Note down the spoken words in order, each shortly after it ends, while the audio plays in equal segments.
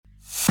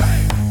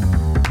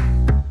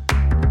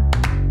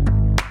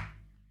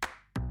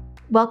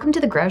Welcome to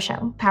The Grow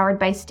Show, powered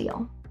by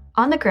Steel.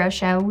 On The Grow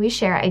Show, we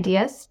share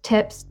ideas,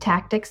 tips,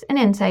 tactics, and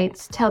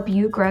insights to help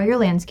you grow your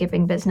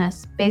landscaping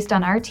business based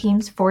on our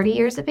team's 40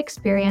 years of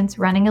experience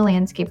running a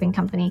landscaping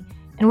company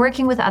and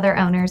working with other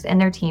owners and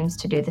their teams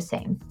to do the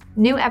same.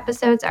 New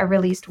episodes are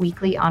released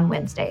weekly on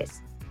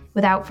Wednesdays.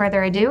 Without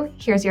further ado,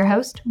 here's your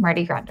host,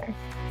 Marty Grunder.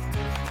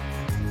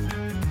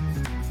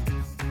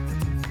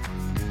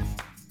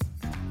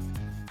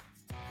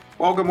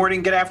 Well, good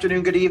morning, good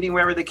afternoon, good evening,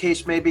 wherever the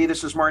case may be.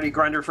 This is Marty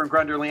Grunder from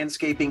Grunder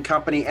Landscaping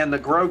Company and the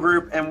Grow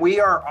Group, and we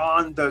are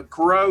on the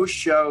Grow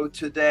Show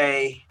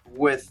today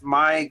with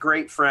my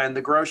great friend,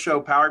 the Grow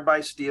Show powered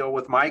by Steel,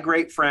 with my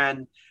great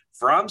friend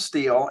from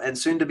Steel and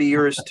soon to be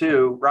yours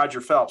too,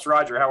 Roger Phelps.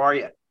 Roger, how are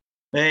you?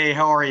 Hey,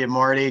 how are you,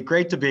 Marty?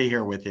 Great to be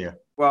here with you.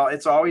 Well,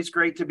 it's always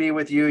great to be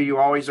with you. You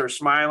always are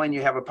smiling.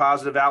 You have a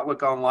positive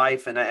outlook on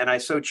life. And I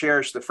so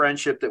cherish the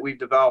friendship that we've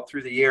developed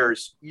through the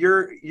years.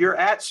 You're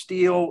at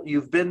Steel.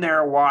 You've been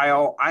there a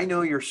while. I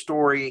know your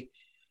story,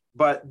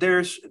 but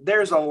there's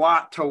a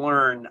lot to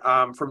learn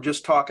from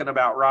just talking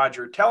about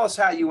Roger. Tell us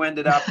how you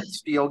ended up at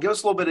Steel. Give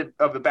us a little bit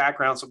of a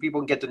background so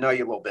people can get to know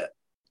you a little bit.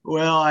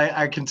 Well,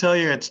 I can tell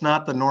you it's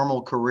not the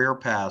normal career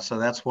path. So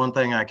that's one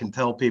thing I can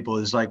tell people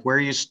is like where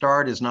you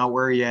start is not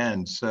where you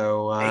end.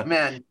 So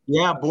Amen.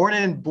 Yeah, born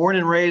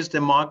and raised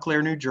in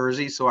Montclair, New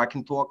Jersey. So I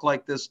can talk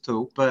like this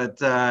too.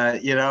 But,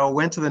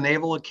 went to the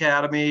Naval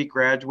Academy,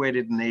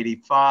 graduated in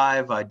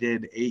 85. I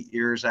did 8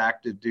 years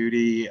active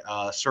duty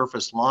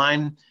surface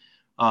line.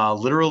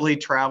 Literally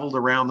traveled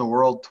around the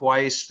world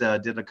twice,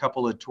 did a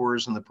couple of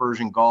tours in the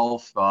Persian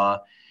Gulf.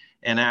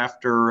 And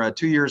after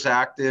 2 years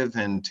active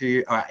and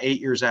 8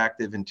 years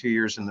active and 2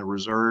 years in the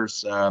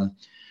reserves,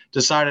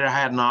 decided I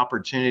had an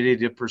opportunity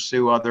to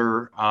pursue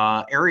other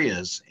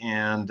areas.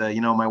 And,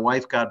 my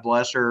wife, God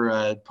bless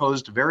her,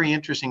 posed a very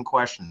interesting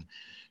question.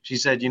 She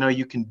said,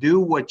 you can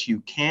do what you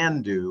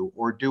can do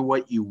or do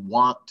what you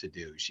want to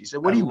do. She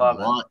said, what do you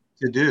want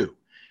to do?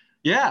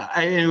 Yeah,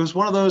 it was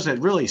one of those that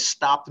really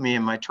stopped me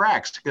in my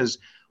tracks because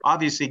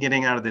obviously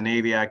getting out of the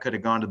Navy, I could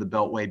have gone to the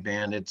Beltway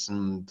Bandits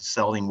and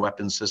selling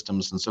weapon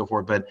systems and so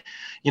forth. But,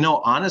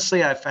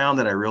 honestly, I found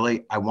that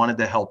I wanted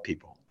to help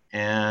people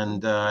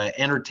and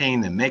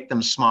entertain them, make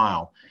them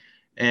smile.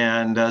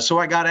 And so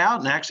I got out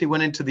and actually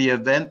went into the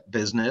event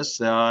business.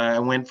 I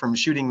went from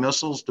shooting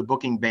missiles to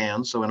booking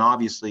bands. So, and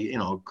obviously,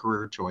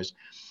 career choice.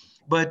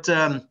 But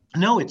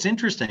no, it's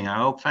interesting.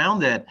 I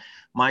found that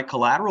my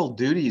collateral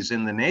duties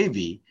in the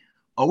Navy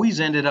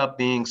always ended up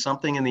being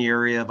something in the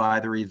area of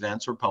either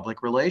events or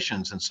public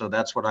relations. And so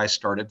that's what I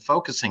started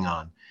focusing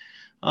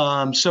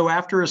on. So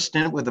after a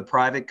stint with a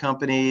private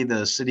company,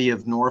 the city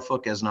of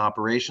Norfolk as an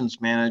operations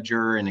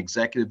manager and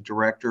executive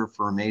director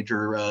for a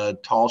major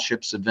tall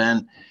ships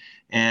event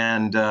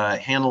and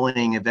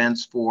handling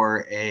events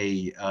for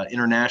a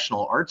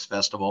international arts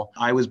festival,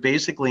 I was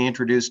basically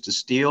introduced to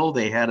Steel.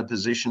 They had a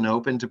position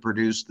open to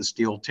produce the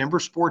Steel Timber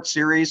Sports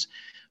Series.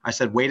 I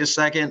said, wait a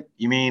second,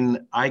 you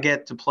mean I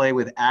get to play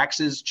with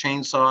axes,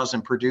 chainsaws,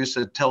 and produce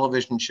a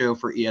television show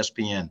for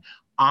ESPN?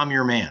 I'm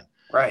your man.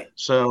 Right.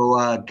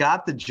 So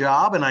got the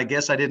job, and I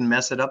guess I didn't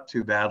mess it up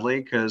too badly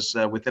because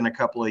within a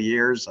couple of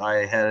years,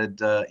 I had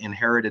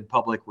inherited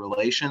public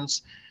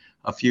relations.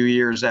 A few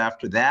years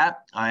after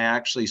that, I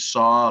actually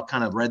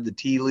read the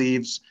tea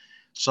leaves,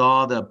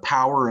 saw the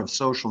power of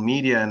social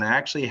media, and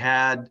actually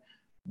had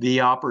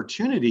the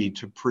opportunity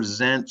to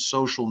present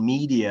social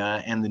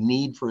media and the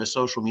need for a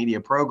social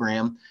media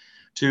program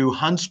to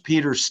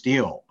Hans-Peter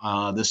Steel,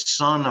 the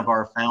son of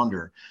our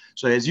founder.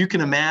 So as you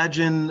can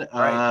imagine,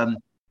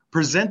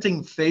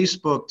 presenting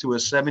Facebook to a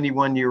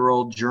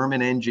 71-year-old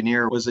German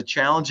engineer was a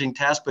challenging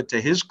task, but to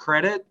his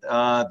credit,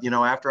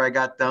 after I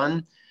got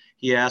done,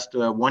 he asked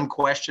one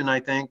question, I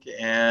think,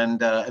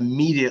 and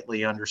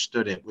immediately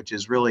understood it, which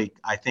is really,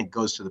 I think,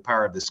 goes to the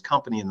power of this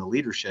company and the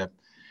leadership,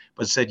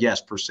 but said,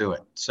 yes, pursue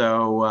it.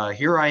 So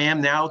here I am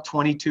now,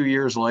 22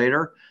 years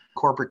later,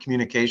 corporate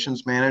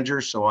communications manager.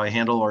 So I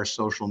handle our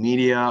social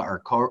media, our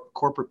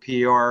corporate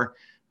PR,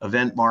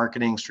 event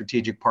marketing,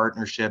 strategic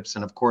partnerships.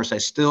 And of course, I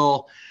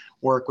still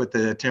work with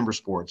the timber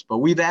sports, but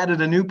we've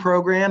added a new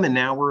program and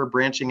now we're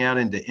branching out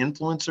into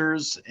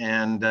influencers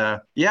and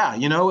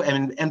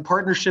and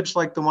partnerships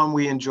like the one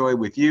we enjoy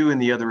with you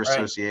and the other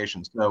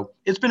associations. So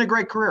it's been a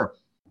great career.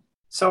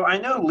 So I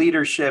know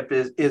leadership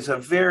is a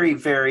very,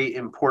 very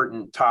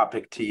important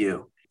topic to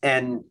you.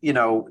 And,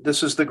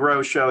 this is the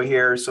Grow Show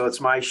here, so it's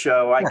my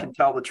show. I can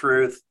tell the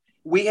truth.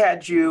 We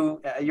had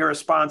you're a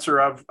sponsor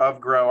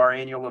of Grow, our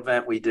annual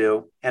event we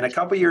do. And a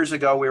couple of years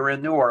ago, we were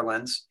in New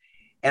Orleans,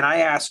 and I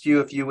asked you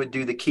if you would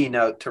do the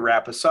keynote to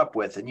wrap us up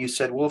with. And you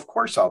said, well, of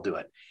course I'll do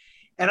it.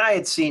 And I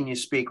had seen you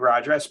speak,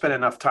 Roger. I spent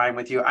enough time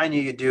with you. I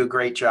knew you'd do a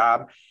great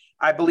job.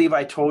 I believe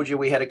I told you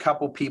we had a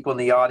couple people in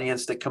the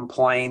audience that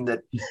complained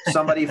that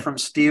somebody from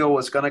Steel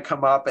was going to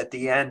come up at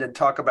the end and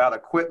talk about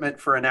equipment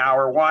for an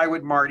hour. Why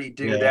would Marty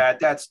do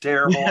that? That's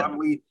terrible.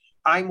 Yeah.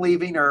 I'm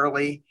leaving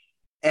early.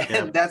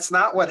 And that's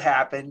not what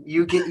happened.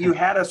 You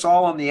had us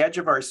all on the edge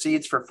of our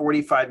seats for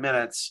 45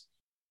 minutes.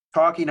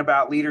 talking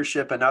about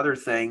leadership and other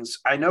things.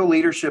 I know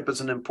leadership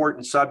is an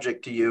important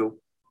subject to you.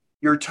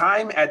 Your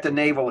time at the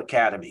Naval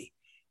Academy,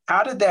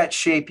 how did that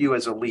shape you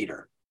as a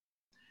leader?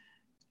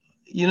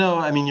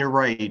 I mean, you're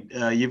right.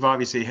 You've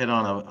obviously hit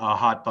on a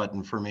hot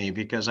button for me,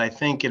 because I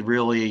think it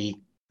really,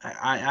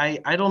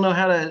 I don't know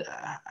how to,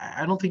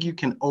 I don't think you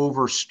can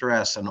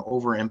overstress and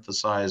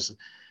overemphasize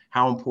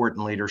how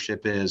important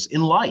leadership is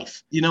in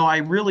life.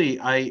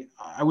 I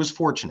was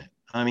fortunate.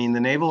 I mean,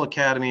 the Naval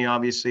Academy,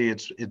 obviously,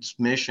 its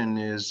mission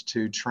is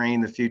to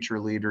train the future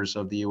leaders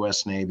of the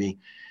U.S. Navy.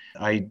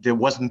 I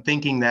wasn't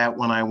thinking that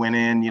when I went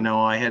in.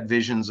 I had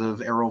visions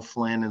of Errol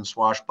Flynn and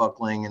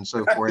swashbuckling and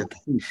so forth.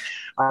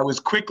 I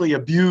was quickly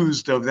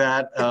abused of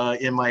that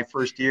in my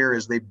first year,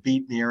 as they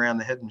beat me around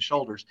the head and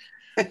shoulders.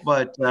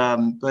 But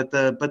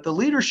the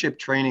leadership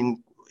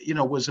training,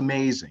 was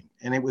amazing,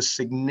 and it was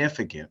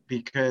significant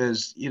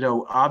because,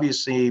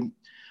 obviously,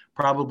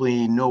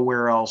 probably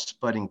nowhere else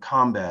but in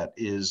combat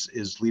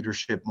is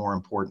leadership more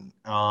important.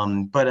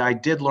 But I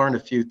did learn a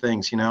few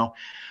things.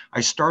 I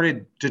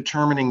started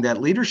determining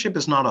that leadership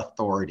is not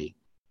authority.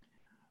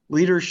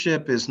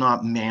 Leadership is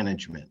not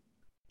management.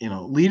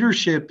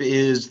 Leadership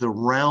is the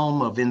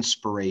realm of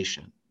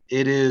inspiration.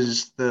 It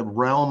is the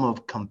realm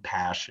of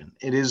compassion.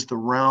 It is the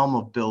realm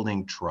of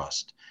building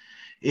trust.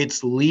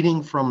 It's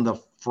leading from the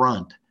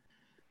front.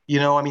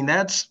 I mean,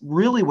 that's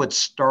really what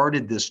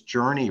started this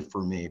journey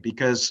for me,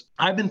 because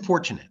I've been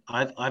fortunate.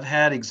 I've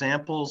had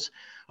examples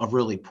of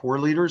really poor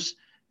leaders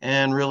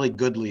and really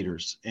good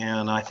leaders.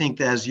 And I think,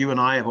 as you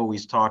and I have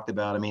always talked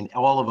about, I mean,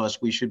 all of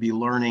us, we should be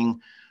learning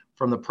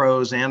from the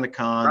pros and the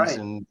cons, Right.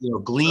 and,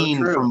 glean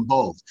So from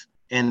both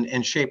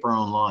and shape our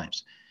own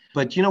lives.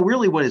 But,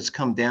 really what it's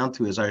come down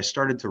to, is I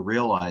started to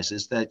realize,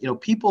 is that,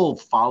 people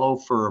follow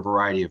for a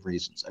variety of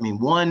reasons. I mean,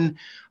 one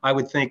I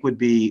would think would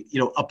be,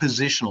 a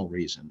positional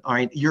reason. All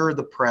right, you're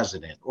the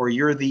president or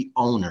you're the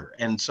owner,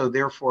 and so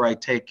therefore I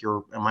take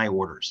my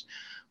orders.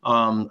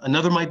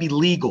 Another might be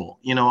legal.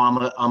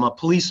 I'm a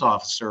police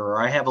officer, or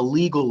I have a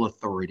legal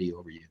authority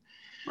over you.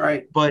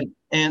 Right. But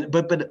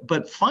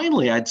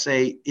finally, I'd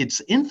say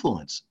it's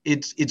influence.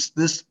 It's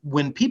this,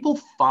 when people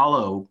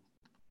follow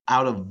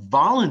out of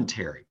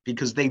voluntary,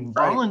 because they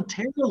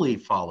voluntarily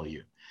follow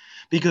you,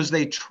 because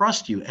they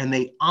trust you and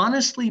they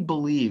honestly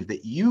believe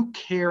that you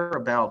care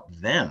about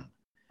them.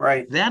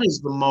 Right. That is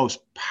the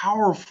most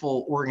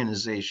powerful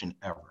organization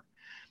ever.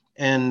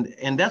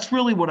 And that's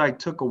really what I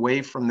took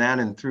away from that.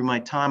 And through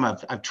my time,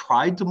 I've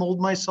tried to mold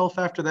myself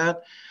after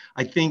that.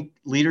 I think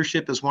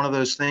leadership is one of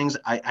those things.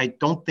 I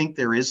don't think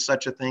there is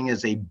such a thing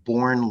as a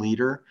born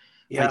leader.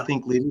 Yeah. I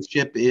think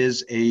leadership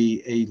is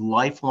a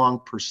lifelong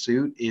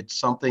pursuit. It's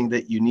something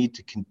that you need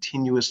to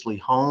continuously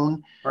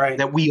hone, Right.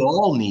 that we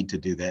all need to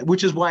do that,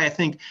 which is why I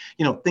think,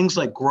 things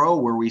like Grow,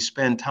 where we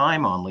spend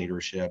time on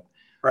leadership,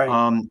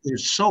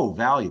 is so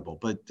valuable.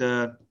 But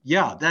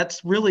yeah,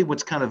 that's really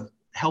what's kind of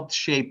helped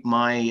shape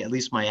at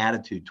least my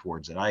attitude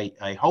towards it.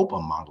 I hope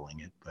I'm modeling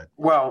it, but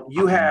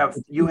you have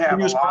a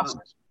lot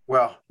process.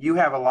 you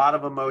have a lot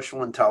of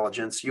emotional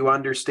intelligence. You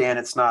understand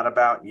it's not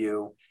about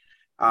you.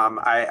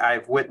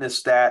 I've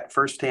witnessed that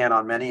firsthand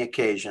on many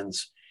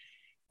occasions.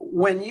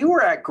 When you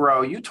were at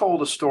Grow, you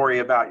told a story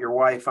about your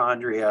wife,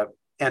 Andrea,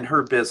 and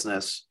her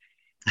business.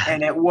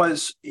 And it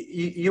was,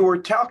 you were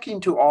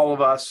talking to all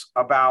of us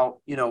about,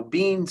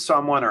 being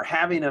someone or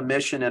having a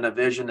mission and a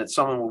vision that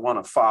someone would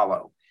want to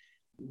follow.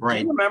 Right.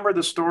 Do you remember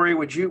the story?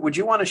 Would you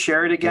want to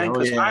share it again?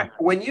 Because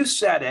when you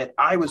said it,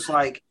 I was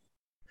like,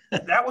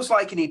 that was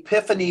like an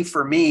epiphany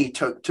for me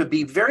to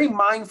be very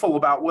mindful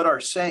about what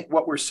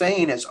we're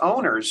saying as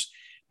owners,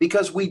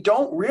 because we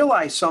don't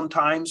realize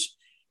sometimes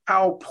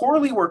how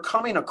poorly we're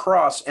coming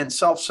across and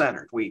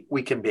self-centered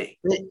we can be.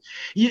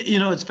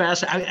 It's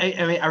fascinating.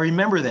 I mean, I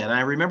remember that. And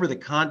I remember the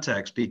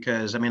context,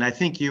 because, I mean, I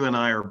think you and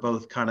I are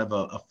both kind of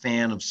a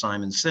fan of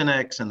Simon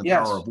Sinek's and the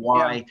Power of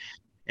Why. Yeah.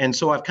 And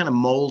so I've kind of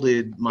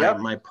molded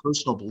my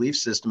personal belief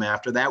system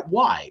after that.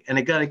 Why? And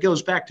it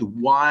goes back to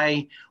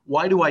why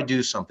do I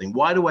do something?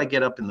 Why do I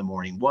get up in the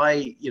morning?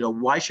 Why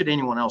should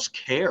anyone else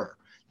care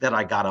that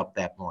I got up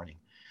that morning?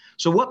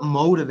 So what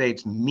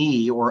motivates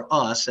me or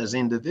us as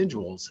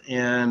individuals?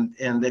 And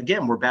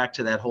again, we're back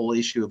to that whole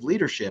issue of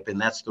leadership, and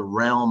that's the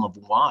realm of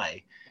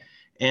why.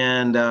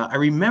 And I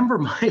remember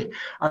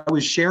I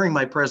was sharing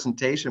my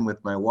presentation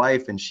with my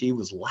wife, and she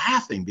was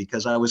laughing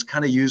because I was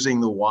kind of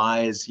using the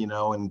whys,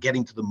 and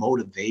getting to the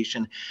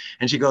motivation.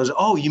 And she goes,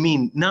 "Oh, you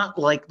mean not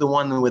like the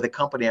one with the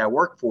company I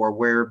work for,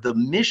 where the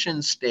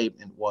mission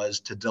statement was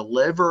to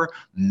deliver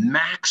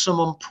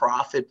maximum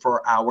profit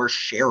for our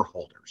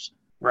shareholders?"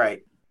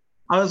 Right.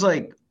 I was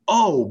like,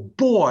 oh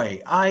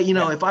boy,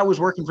 if I was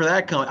working for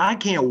that company, I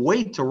can't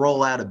wait to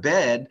roll out of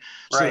bed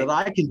so that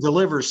I can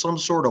deliver some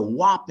sort of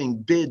whopping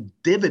big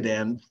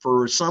dividend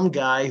for some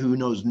guy who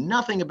knows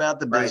nothing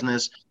about the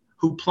business,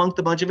 who plunked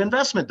a bunch of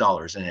investment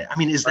dollars in it. I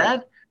mean, is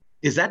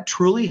that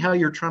truly how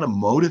you're trying to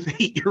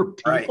motivate your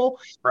people?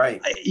 Right.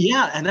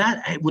 Yeah. And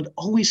that it would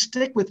always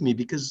stick with me,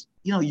 because,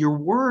 your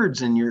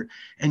words and your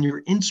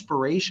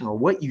inspiration, or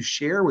what you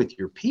share with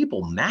your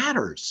people,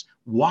 matters.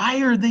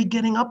 Why are they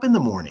getting up in the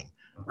morning?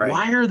 Right.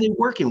 Why are they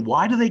working?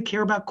 Why do they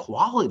care about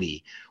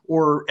quality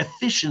or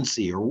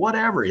efficiency or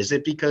whatever? Is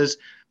it because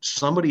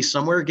somebody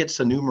somewhere gets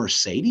a new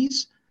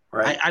Mercedes?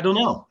 Right. I don't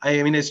know.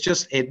 I mean,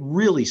 it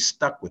really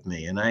stuck with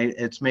me, and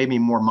it's made me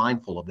more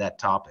mindful of that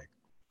topic.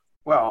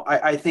 Well,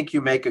 I think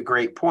you make a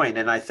great point.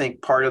 And I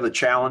think part of the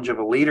challenge of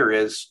a leader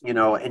is,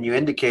 and you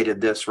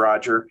indicated this,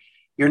 Roger,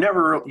 you're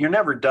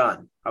never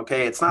done.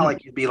 Okay. It's not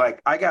like you'd be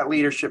like, I got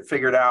leadership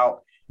figured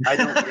out. I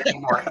don't need any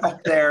more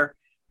help there.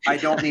 I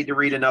don't need to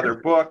read another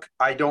book.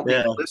 I don't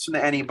need to listen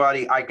to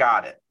anybody. I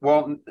got it.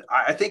 Well,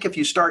 I think if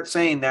you start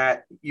saying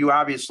that, you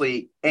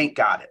obviously ain't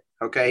got it.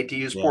 Okay. To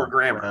use poor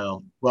grammar.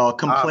 Well,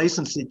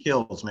 complacency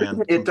kills,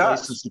 man. It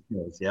Complacency does.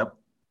 kills. Yep.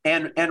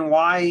 And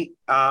why,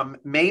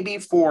 maybe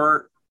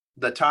for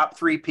the top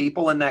 3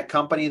 people in that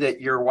company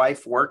that your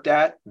wife worked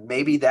at,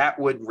 maybe that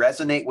would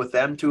resonate with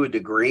them to a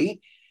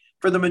degree.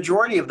 For the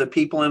majority of the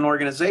people in an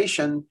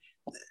organization,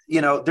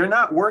 they're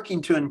not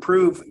working to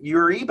improve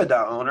your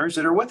EBITDA owners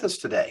that are with us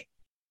today.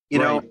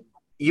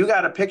 You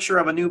got a picture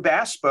of a new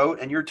bass boat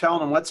and you're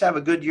telling them, let's have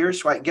a good year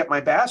so I can get my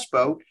bass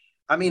boat.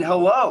 I mean,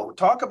 hello,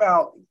 talk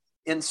about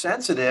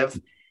insensitive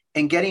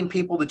and getting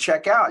people to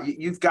check out.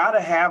 You've got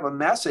to have a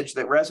message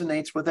that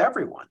resonates with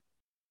everyone.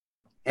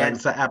 And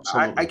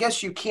absolutely. I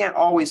guess you can't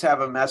always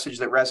have a message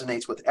that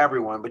resonates with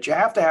everyone, but you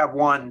have to have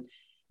one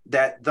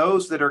that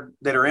those that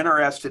are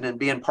interested in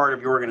being part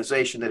of your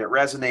organization, that it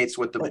resonates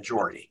with the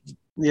majority.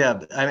 Yeah,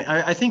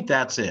 I think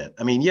that's it.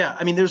 I mean,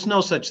 there's no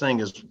such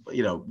thing as,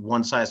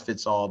 one size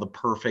fits all, the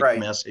perfect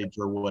message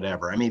or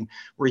whatever. I mean,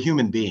 we're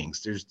human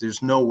beings.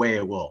 There's no way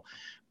it will.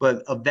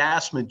 But a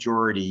vast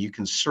majority, you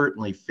can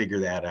certainly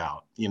figure that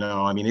out.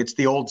 I mean, it's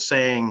the old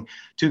saying,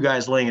 2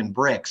 guys laying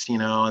bricks,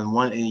 and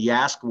you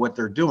ask what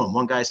they're doing.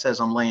 One guy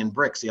says, I'm laying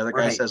bricks. The other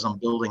guy says, I'm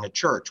building a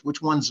church.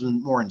 Which one's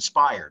more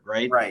inspired,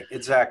 right? Right,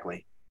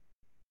 exactly.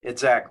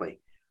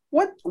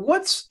 When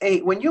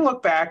you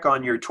look back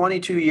on your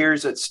 22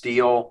 years at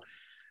Steel,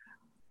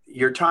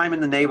 your time in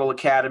the Naval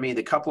Academy,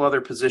 the couple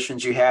other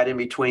positions you had in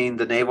between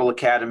the Naval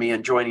Academy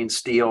and joining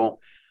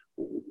Steel,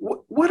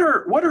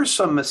 what are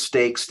some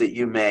mistakes that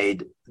you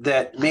made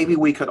that maybe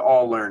we could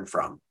all learn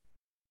from?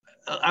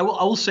 I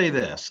will say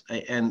this,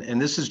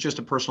 and this is just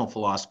a personal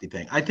philosophy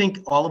thing. I think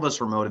all of us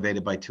are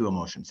motivated by 2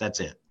 emotions. That's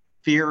it: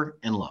 fear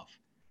and love.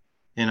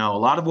 A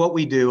lot of what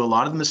we do, a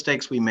lot of the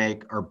mistakes we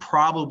make are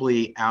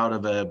probably out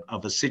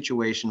of a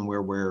situation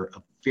where we're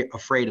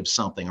afraid of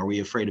something. Are we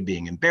afraid of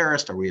being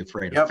embarrassed? Are we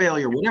afraid of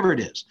failure? Whatever it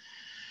is.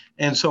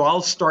 And so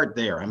I'll start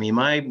there. I mean,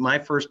 my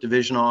first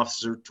division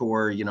officer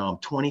tour, I'm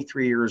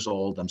 23 years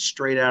old. I'm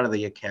straight out of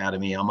the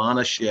academy. I'm on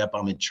a ship.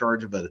 I'm in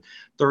charge of a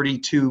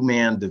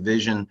 32-man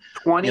division.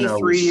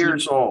 23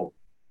 years old.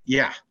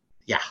 Yeah.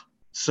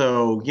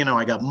 So,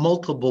 I got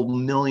multiple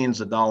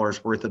millions of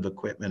dollars worth of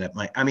equipment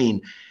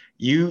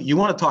you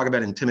want to talk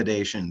about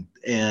intimidation.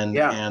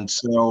 And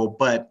so,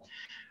 but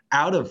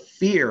out of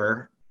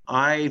fear,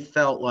 I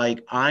felt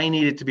like I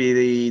needed to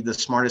be the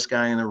smartest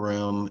guy in the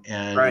room,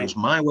 and it was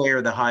my way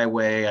or the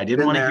highway. I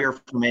didn't want to hear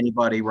from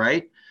anybody,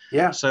 right?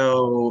 Yeah.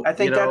 So I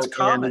think that's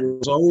common.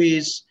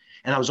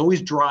 And I was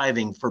always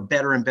driving for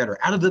better and better.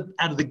 Out of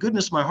the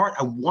goodness of my heart,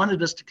 I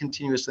wanted us to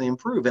continuously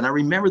improve. And I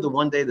remember the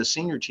one day the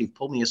senior chief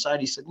pulled me aside.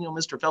 He said,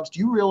 Mr. Phelps, do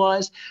you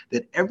realize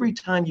that every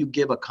time you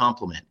give a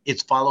compliment,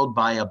 it's followed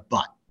by a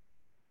but?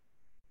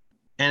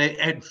 And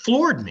it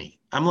floored me.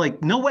 I'm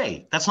like, no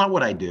way, that's not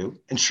what I do.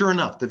 And sure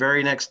enough, the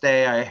very next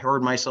day I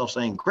heard myself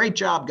saying, great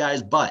job,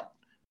 guys, but.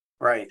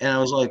 Right. And I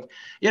was like,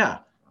 yeah.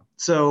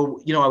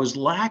 So, I was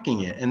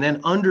lacking it. And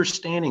then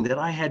understanding that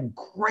I had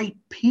great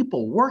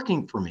people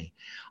working for me.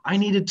 I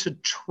needed to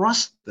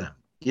trust them.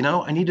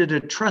 I needed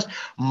to trust.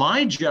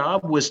 My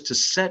job was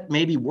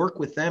to work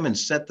with them and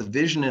set the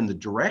vision and the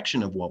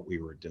direction of what we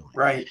were doing.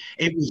 Right.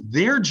 It was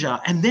their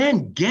job. And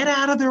then get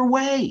out of their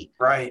way.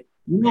 Right.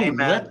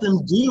 Let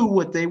them do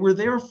what they were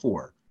there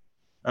for.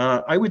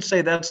 I would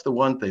say that's the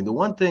one thing.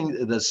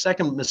 The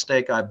second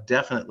mistake I've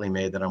definitely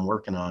made that I'm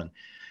working on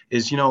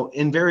is,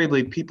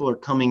 invariably people are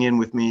coming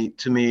in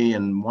to me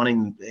and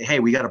wanting, hey,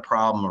 we got a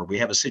problem or we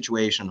have a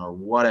situation or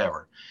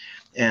whatever.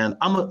 And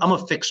I'm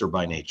a fixer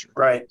by nature.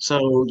 Right.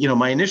 So,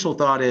 my initial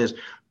thought is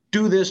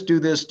do this,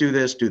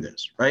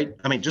 right?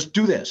 I mean, just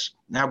do this.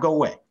 Now go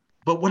away.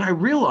 But what I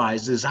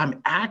realized is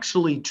I'm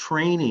actually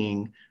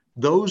training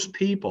those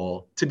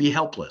people to be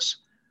helpless.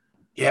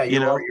 Yeah,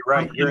 you're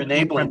right. You're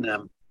enabling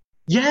them.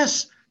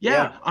 Yes.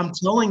 Yeah. I'm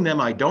telling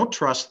them I don't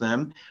trust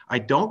them. I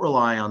don't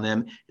rely on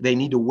them. They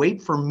need to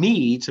wait for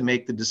me to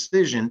make the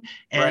decision.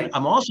 And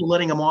I'm also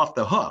letting them off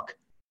the hook.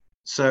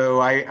 So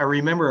I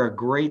remember a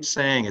great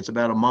saying. It's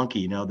about a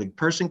monkey. The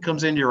person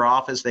comes into your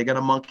office, they got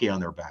a monkey on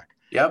their back.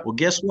 Yep. Well,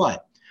 guess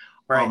what?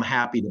 Right. I'm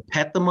happy to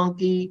pet the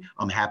monkey.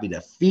 I'm happy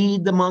to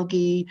feed the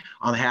monkey.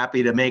 I'm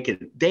happy to make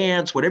it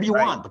dance, whatever you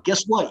want. But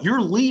guess what?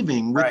 You're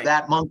leaving with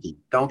that monkey.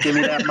 Don't give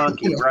me that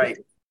monkey. Right.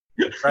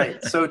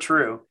 So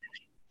true.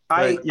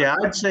 But yeah,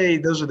 I'd say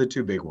those are the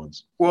two big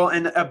ones. Well,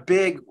 and a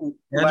big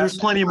there's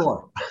plenty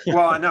more.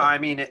 Well, no, I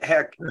mean,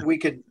 heck, we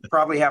could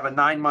probably have a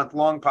 9-month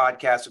long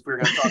podcast if we were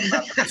going to talk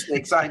about the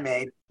mistakes I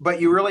made. But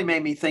you really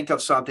made me think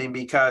of something,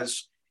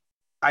 because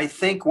I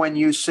think when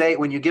you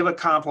give a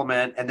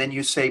compliment and then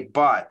you say,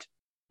 but,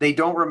 they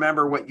don't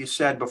remember what you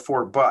said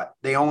before, but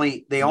they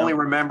only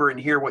remember and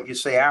hear what you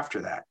say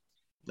after that.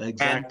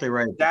 Exactly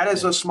right. That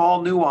is a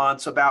small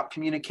nuance about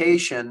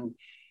communication,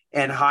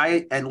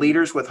 and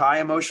leaders with high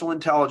emotional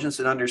intelligence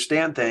and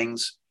understand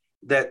things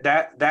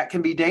that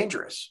can be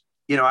dangerous.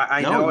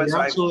 I know you're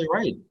absolutely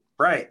right.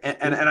 Right.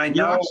 And I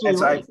know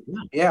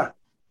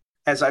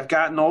as I've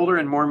gotten older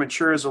and more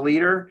mature as a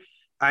leader,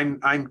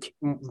 I'm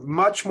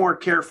much more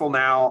careful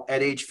now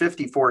at age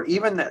 54,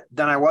 even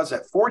than I was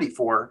at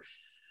 44,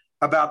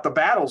 about the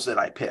battles that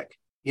I pick.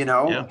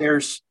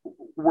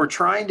 We're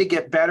trying to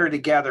get better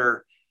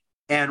together.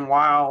 And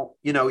while,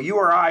 you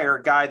or I are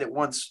a guy that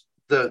wants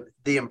the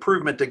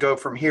improvement to go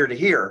from here to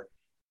here,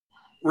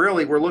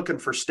 really, we're looking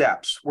for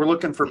steps. We're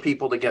looking for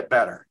people to get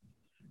better.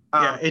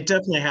 Yeah, it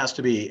definitely has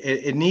to be.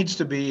 It needs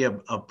to be a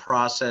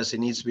process. It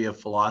needs to be a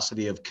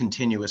philosophy of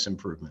continuous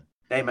improvement.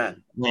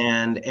 Amen.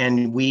 And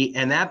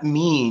that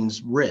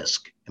means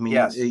risk. I mean,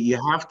 yes. You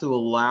have to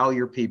allow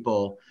your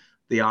people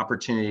the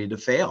opportunity to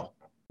fail.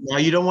 Now,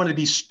 you don't want to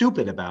be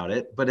stupid about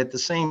it, but at the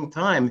same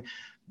time,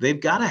 they've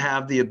got to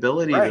have the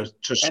ability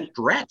to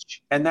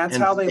stretch. And that's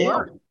how they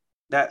learn.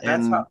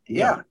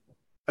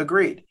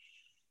 Agreed.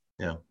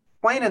 Yeah.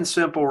 Plain and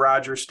simple,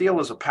 Roger,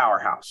 Steel is a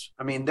powerhouse.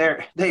 I mean,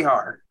 they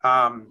are,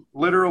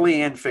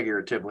 literally and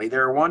figuratively.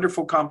 They're a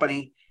wonderful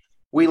company.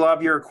 We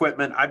love your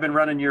equipment. I've been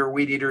running your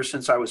weed eater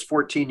since I was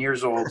 14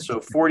 years old,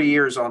 so 40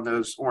 years on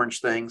those orange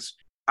things.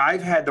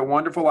 I've had the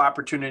wonderful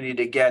opportunity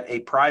to get a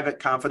private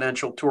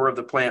confidential tour of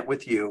the plant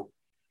with you.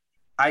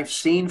 I've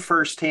seen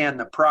firsthand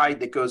the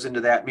pride that goes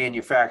into that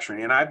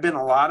manufacturing. And I've been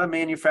a lot of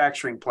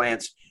manufacturing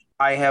plants.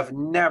 I have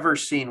never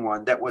seen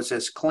one that was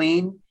as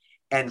clean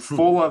and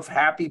full of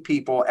happy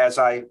people as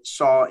I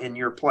saw in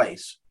your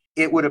place.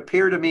 It would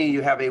appear to me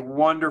you have a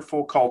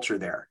wonderful culture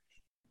there.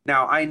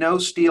 Now, I know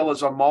Steel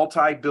is a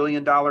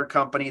multi-billion-dollar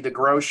company. The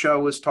Grow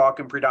Show is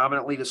talking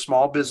predominantly to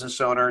small business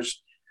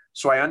owners.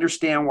 So I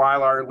understand why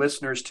our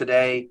listeners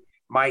today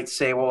might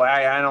say, well,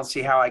 I don't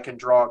see how I can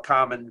draw a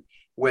common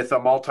with a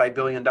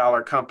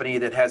multi-billion-dollar company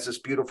that has this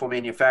beautiful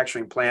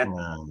manufacturing plant.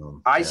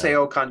 I say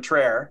au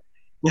contraire.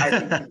 I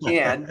think you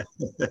can.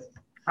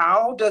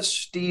 How does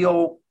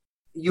Steel,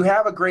 you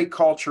have a great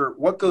culture.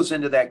 What goes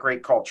into that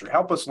great culture?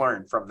 Help us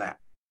learn from that.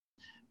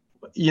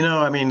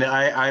 I mean,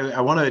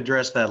 I want to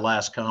address that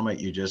last comment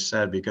you just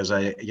said, because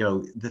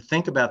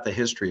think about the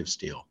history of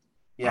Steel.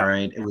 Yeah. All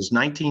right. It was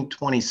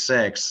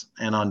 1926,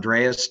 and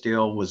Andreas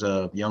Steel was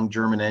a young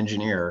German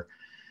engineer.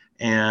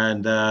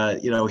 And,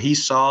 he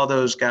saw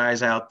those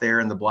guys out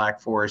there in the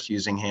Black Forest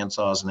using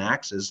handsaws and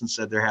axes and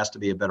said, there has to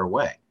be a better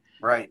way.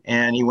 Right.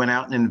 And he went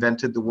out and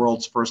invented the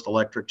world's first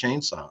electric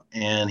chainsaw.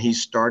 And he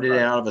started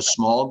out of a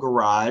small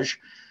garage,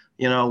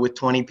 with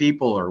 20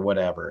 people or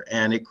whatever.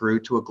 And it grew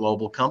to a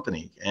global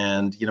company.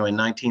 And, in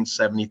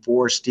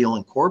 1974, Steel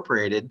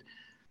Incorporated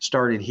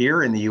started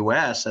here in the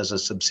U.S. as a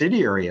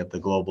subsidiary of the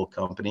global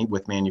company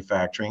with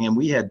manufacturing. And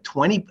we had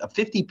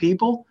 50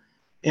 people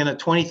in a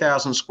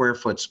 20,000 square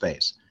foot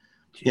space.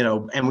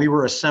 And we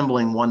were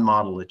assembling one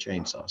model of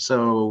chainsaw.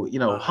 So,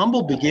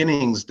 humble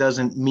beginnings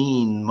doesn't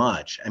mean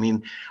much. I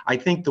mean, I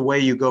think the way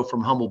you go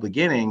from humble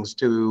beginnings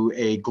to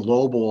a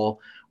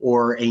global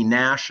or a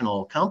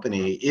national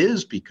company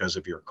is because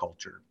of your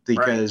culture.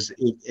 Because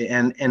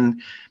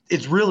and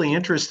it's really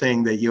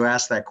interesting that you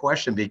asked that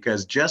question,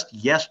 because just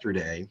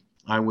yesterday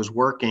I was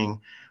working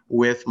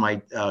with my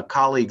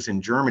colleagues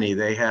in Germany.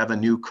 They have a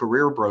new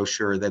career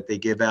brochure that they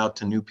give out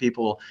to new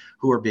people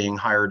who are being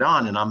hired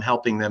on, and I'm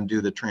helping them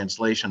do the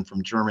translation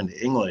from German to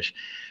English.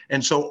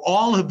 And so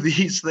all of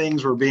these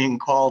things were being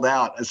called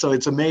out. So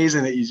it's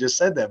amazing that you just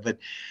said that. But,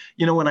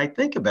 when I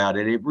think about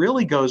it, it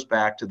really goes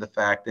back to the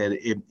fact that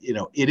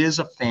it is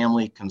a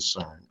family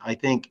concern. I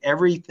think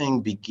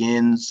everything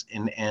begins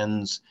and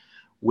ends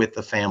with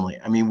the family.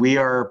 I mean, we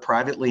are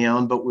privately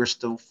owned, but we're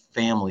still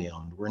family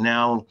owned. We're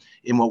now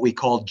in what we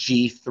call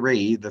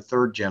G3, the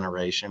third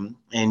generation,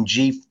 and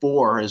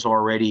G4 is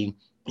already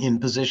in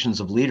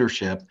positions of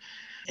leadership.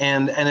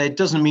 And it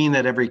doesn't mean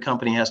that every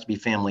company has to be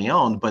family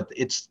owned, but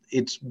it's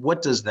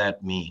what does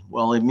that mean?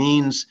 Well, it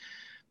means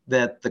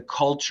that the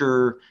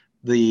culture,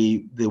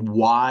 the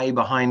why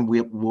behind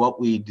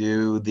what we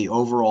do, the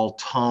overall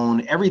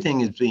tone, everything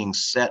is being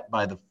set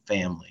by the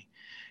family.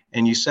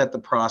 And you set the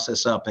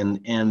process up.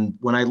 And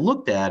when I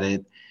looked at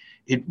it,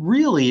 it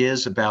really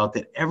is about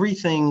that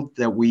everything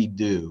that we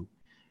do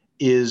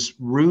is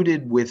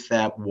rooted with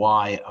that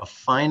why of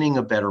finding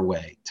a better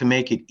way to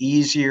make it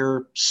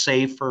easier,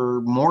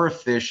 safer, more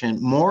efficient,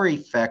 more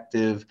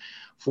effective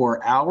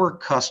for our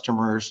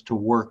customers to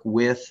work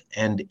with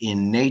and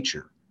in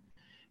nature.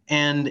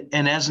 And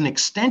as an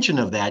extension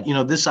of that,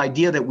 this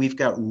idea that we've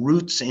got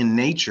roots in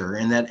nature,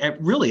 and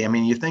that really, I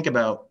mean, you think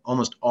about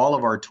almost all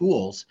of our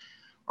tools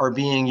are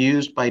being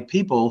used by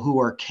people who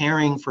are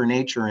caring for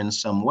nature in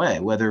some way,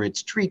 whether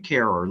it's tree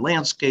care or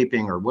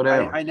landscaping or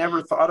whatever. I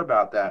never thought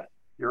about that.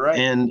 You're right.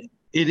 And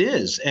it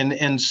is.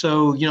 And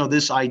so,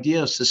 this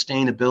idea of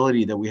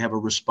sustainability, that we have a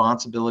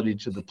responsibility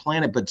to the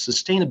planet, but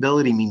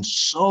sustainability means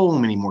so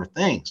many more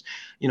things.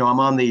 I'm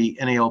on the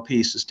NALP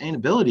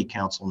Sustainability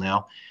Council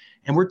now,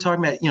 and we're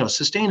talking about,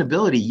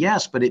 sustainability,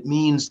 yes, but it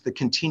means the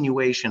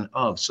continuation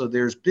of. So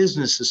there's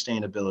business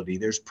sustainability,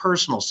 there's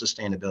personal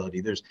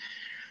sustainability, this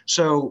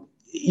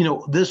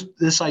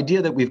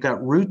idea that we've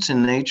got roots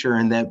in nature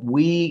and that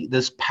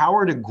this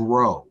power to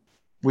grow,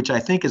 which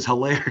I think is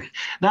hilarious,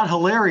 not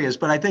hilarious,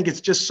 but I think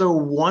it's just so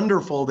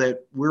wonderful that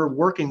we're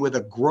working with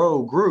a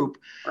grow group,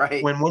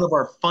 right, when one of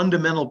our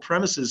fundamental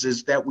premises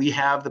is that we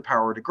have the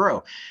power to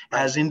grow.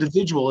 Right. As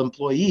individual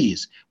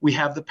employees, we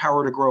have the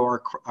power to grow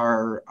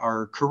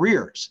our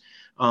careers.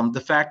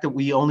 The fact that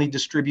we only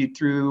distribute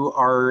through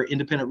our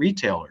independent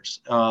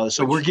retailers.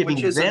 We're giving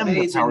which is them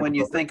amazing the power when to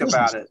you grow think their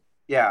about business. it.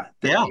 Yeah,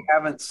 that Yeah. we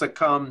haven't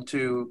succumbed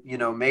to,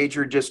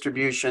 major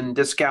distribution,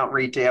 discount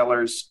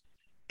retailers.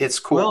 It's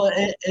cool. Well,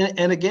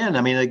 and again,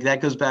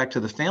 that goes back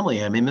to the family.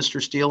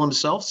 Mr. Steele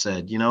himself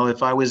said,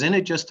 if I was in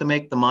it just to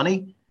make the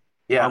money,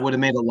 Yeah, I would have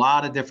made a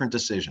lot of different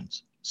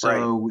decisions.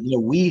 So,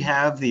 right. We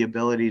have the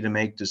ability to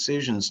make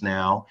decisions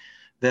now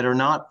that are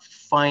not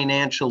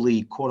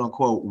financially, quote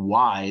unquote,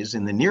 wise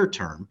in the near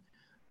term,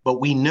 but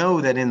we know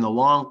that in the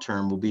long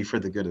term will be for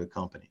the good of the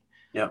company.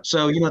 Yeah.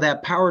 So,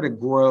 that power to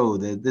grow,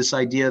 this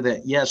idea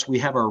that, yes, we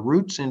have our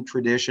roots in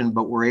tradition,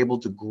 but we're able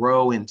to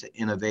grow into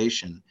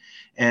innovation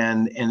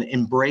and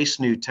embrace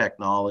new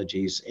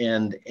technologies.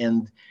 And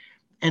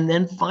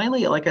then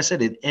finally, like I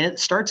said, it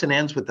starts and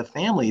ends with the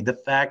family. The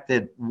fact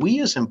that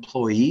we as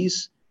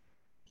employees,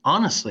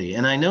 honestly,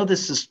 and I know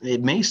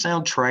it may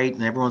sound trite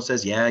and everyone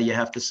says, yeah, you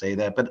have to say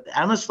that. But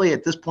honestly,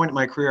 at this point in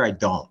my career, I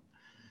don't.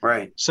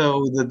 Right.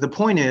 So the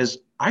point is,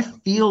 I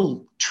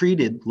feel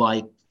treated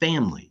like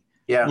family.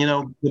 Yeah.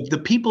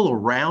 The people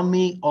around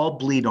me all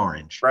bleed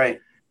orange. Right.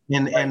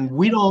 And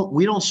we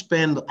don't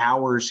spend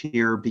hours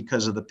here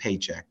because of the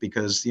paycheck,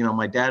 because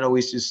my dad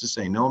always used to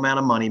say, no amount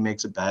of money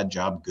makes a bad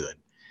job good.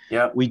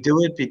 Yeah. We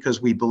do it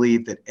because we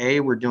believe that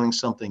we're doing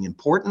something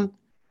important,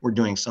 we're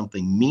doing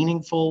something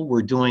meaningful,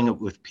 we're doing it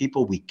with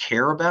people we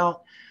care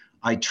about.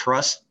 I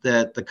trust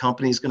that the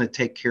company is going to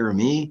take care of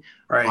me.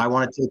 Right. I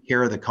want to take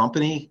care of the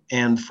company.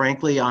 And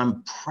frankly,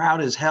 I'm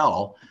proud as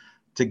hell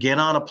to get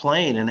on a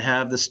plane and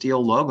have the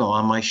Steel logo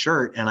on my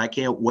shirt. And I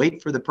can't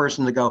wait for the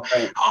person to go,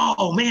 right.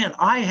 Oh man,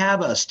 I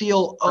have a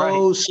Steel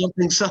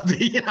something. It's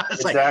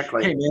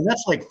exactly. Like, hey man,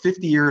 that's like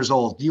 50 years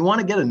old. Do you want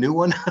to get a new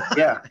one?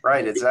 Yeah,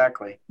 right.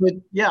 Exactly. But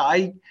yeah,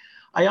 I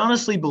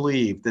honestly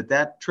believe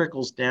that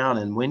trickles down.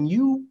 And when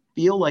you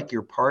feel like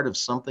you're part of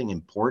something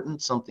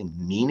important, something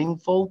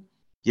meaningful,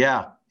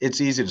 yeah, it's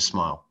easy to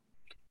smile.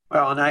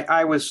 Well, and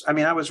I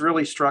was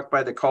really struck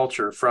by the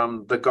culture,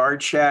 from the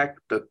guard shack,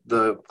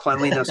 the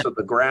cleanliness of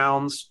the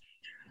grounds,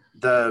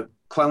 the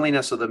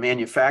cleanliness of the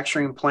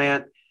manufacturing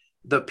plant,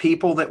 the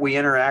people that we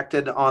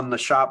interacted on the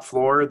shop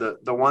floor,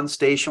 the one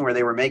station where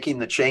they were making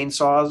the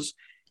chainsaws.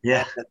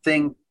 Yeah. And the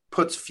thing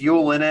puts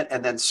fuel in it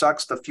and then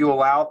sucks the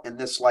fuel out in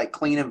this like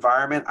clean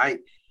environment.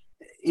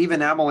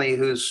 Even Emily,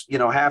 who's,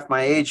 half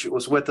my age,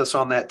 was with us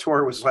on that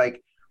tour, was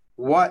like,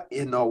 what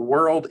in the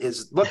world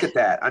look at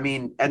that.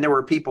 And there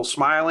were people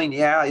smiling.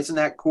 Yeah. Isn't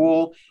that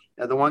cool?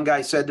 The one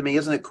guy said to me,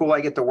 isn't it cool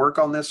I get to work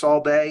on this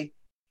all day?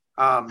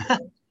 I'm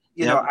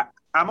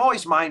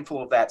always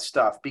mindful of that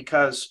stuff,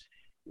 because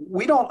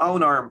we don't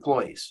own our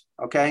employees.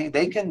 Okay.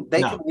 They can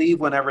leave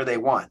whenever they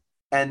want,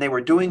 and they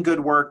were doing good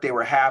work. They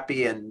were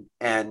happy,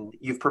 and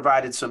you've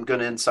provided some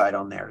good insight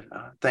on there.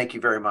 Thank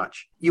you very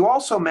much. You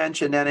also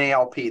mentioned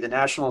NALP, the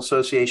National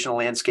Association of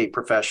Landscape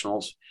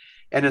Professionals,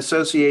 an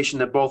association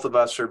that both of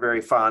us are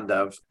very fond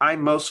of.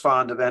 I'm most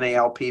fond of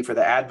NALP for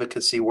the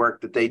advocacy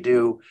work that they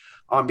do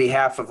on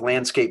behalf of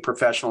landscape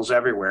professionals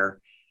everywhere.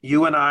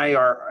 You and I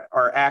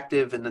are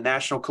active in the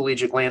National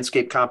Collegiate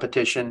Landscape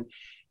Competition.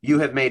 You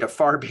have made a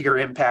far bigger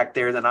impact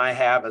there than I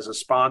have as a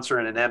sponsor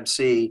and an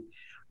MC.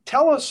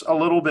 Tell us a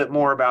little bit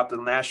more about the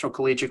National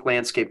Collegiate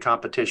Landscape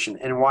Competition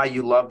and why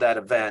you love that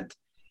event,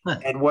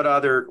 and what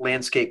other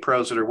landscape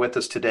pros that are with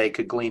us today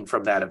could glean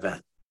from that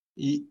event.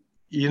 You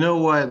know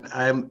what?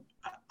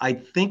 I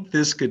think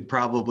this could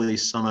probably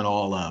sum it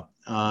all up.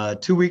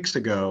 2 weeks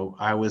ago,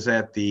 I was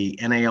at the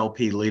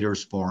NALP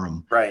Leaders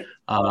Forum, right?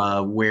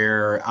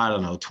 Where,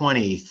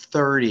 20,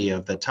 30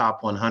 of the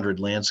top 100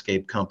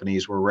 landscape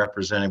companies were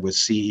represented, with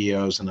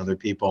CEOs and other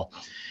people.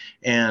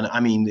 And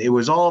it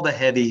was all the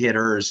heavy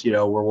hitters,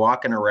 we're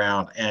walking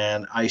around,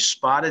 and I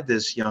spotted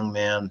this young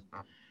man,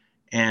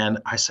 and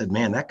I said,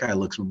 man, that guy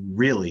looks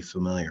really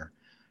familiar.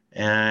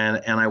 And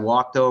I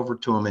walked over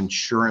to him, and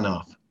sure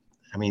enough,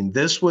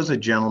 this was a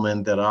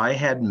gentleman that I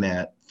had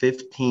met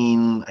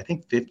 15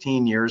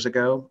 years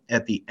ago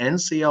at the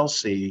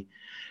NCLC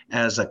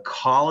as a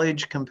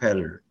college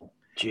competitor.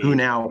 Gee. Who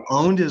now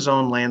owned his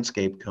own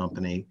landscape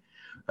company,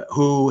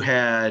 who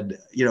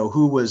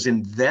was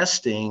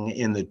investing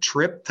in the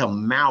trip to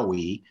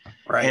Maui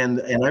and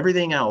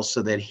everything else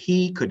so that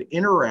he could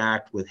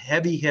interact with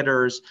heavy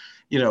hitters,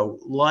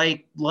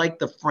 like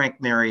the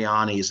Frank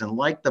Marianis and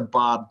like the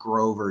Bob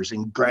Grovers,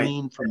 and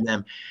glean from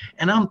them.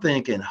 And I'm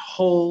thinking,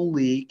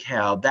 holy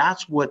cow,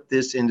 that's what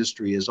this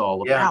industry is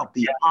all about.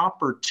 The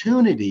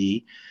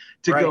opportunity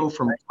to go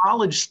from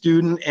college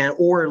student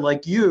or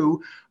like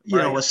you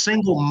know, a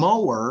single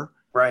mower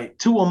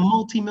to a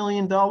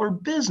multi-million-dollar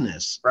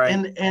business.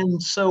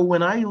 And so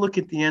when I look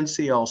at the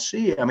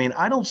NCLC, I mean,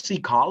 I don't see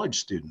college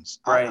students.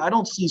 I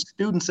don't see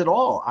students at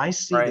all. I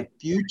see the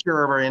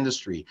future of our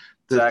industry,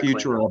 the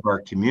future of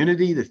our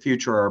community, the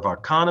future of our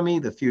economy,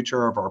 the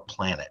future of our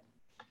planet.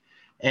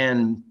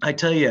 And I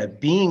tell you,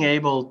 being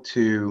able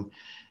to,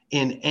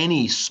 in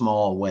any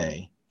small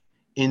way,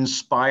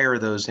 inspire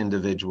those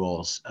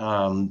individuals,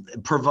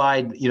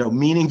 provide,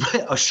 meaning,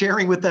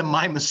 sharing with them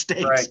my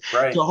mistakes.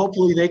 So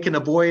hopefully they can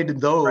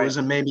avoid those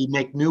and maybe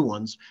make new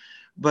ones.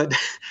 But,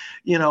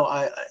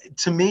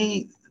 to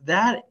me,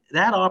 that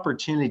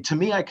opportunity, to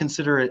me, I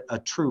consider it a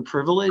true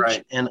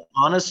privilege. And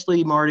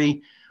honestly,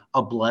 Marty,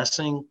 a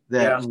blessing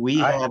that we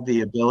have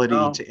the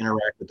ability to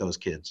interact with those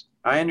kids.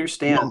 I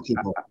understand.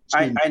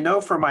 I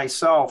know for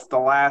myself, the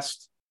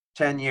last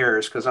 10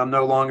 years, because I'm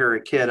no longer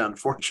a kid,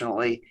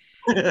 unfortunately,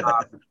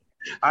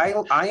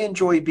 I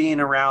enjoy being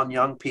around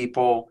young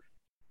people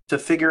to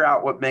figure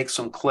out what makes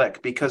them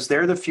click, because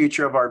they're the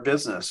future of our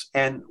business.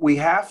 And we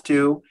have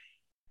to,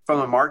 from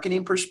a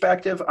marketing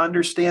perspective,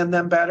 understand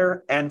them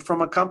better. And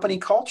from a company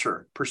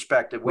culture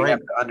perspective, we have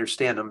to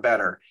understand them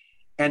better.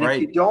 And if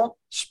you don't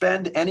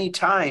spend any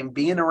time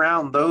being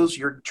around those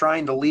you're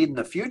trying to lead in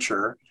the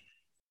future,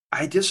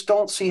 I just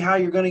don't see how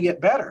you're going to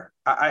get better.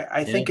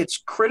 I think it's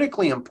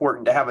critically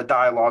important to have a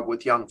dialogue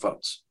with young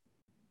folks.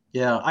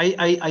 Yeah,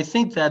 I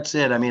think that's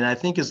it. I mean, I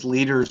think as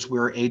leaders,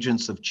 we're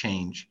agents of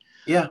change.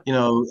 Yeah.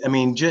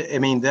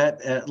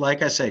 That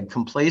like I said,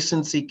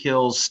 complacency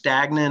kills.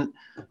 Stagnant,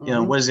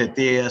 what is it?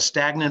 The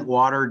stagnant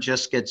water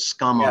just gets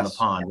scum on the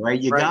pond, right?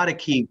 You got to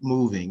keep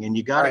moving and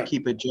you got to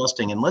keep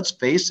adjusting. And let's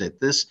face it,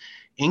 this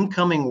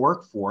incoming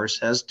workforce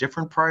has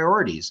different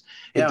priorities.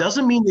 It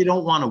doesn't mean they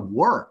don't want to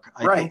work.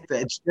 I think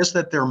that it's just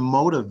that their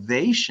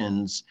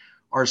motivations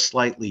are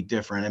slightly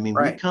different. I mean,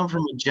 we come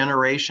from a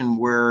generation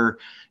where,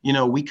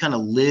 we kind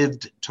of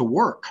lived to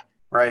work.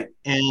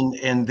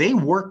 And they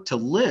work to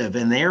live,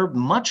 and they're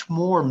much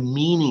more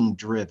meaning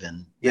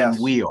driven than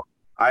we are.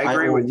 I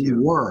agree with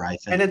you. I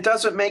think. And it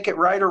doesn't make it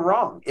right or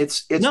wrong.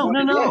 It's what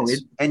it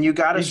is. And you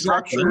got to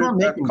structure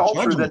a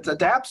culture that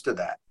adapts to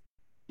that.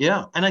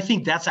 Yeah. And I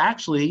think that's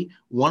actually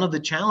one of the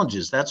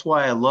challenges. That's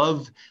why I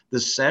love the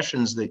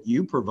sessions that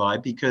you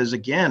provide, because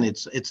again,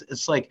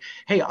 it's like,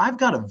 hey, I've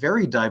got a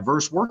very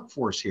diverse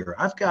workforce here.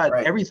 I've got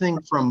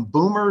everything from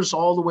boomers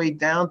all the way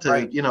down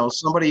to,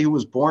 somebody who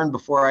was born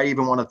before I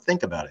even want to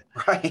think about it.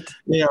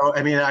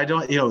 I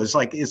don't, it's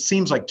like, it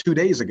seems like 2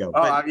 days ago.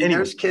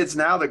 There's kids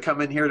now that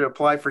come in here to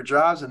apply for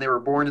jobs and they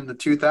were born in the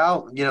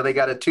 2000, they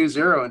got a 20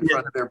 in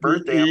front of their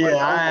birthday.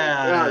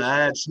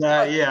 That's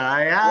not,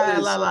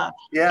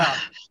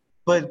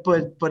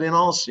 But in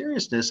all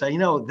seriousness,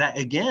 that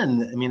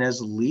again, as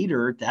a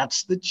leader,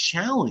 that's the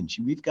challenge.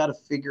 We've got to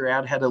figure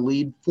out how to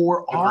lead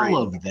for all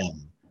of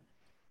them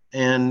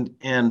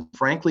and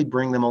frankly,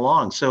 bring them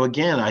along. So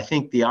again, I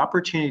think the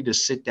opportunity to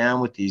sit down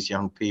with these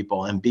young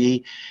people and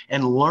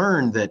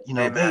learn that,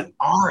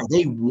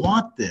 they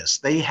want this,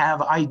 they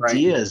have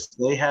ideas,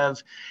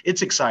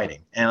 it's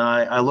exciting. And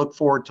I look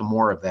forward to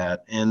more of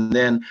that. And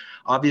then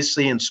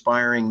obviously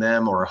inspiring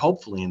them, or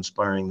hopefully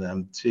inspiring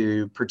them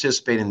to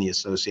participate in the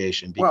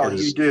association.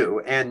 Because you do.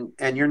 And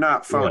you're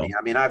not phony.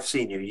 I mean, I've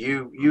seen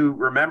you. You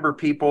remember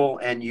people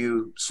and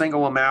you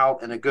single them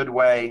out in a good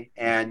way,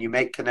 and you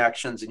make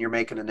connections and you're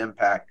making an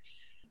impact.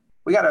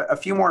 We got a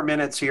few more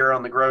minutes here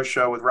on the Grow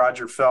Show with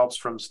Roger Phelps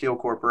from Steel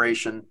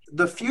Corporation.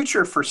 The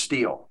future for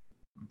steel.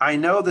 I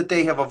know that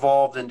they have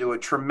evolved into a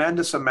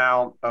tremendous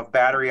amount of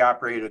battery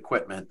operated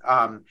equipment.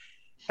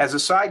 As a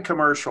side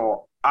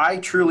commercial, I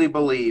truly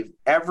believe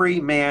every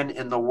man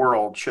in the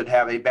world should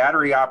have a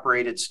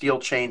battery-operated steel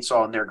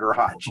chainsaw in their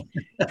garage.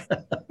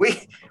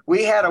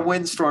 We had a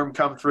windstorm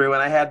come through,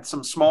 and I had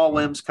some small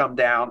limbs come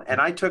down, and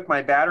I took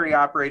my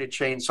battery-operated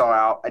chainsaw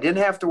out. I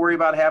didn't have to worry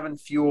about having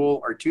fuel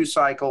or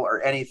two-cycle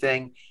or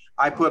anything.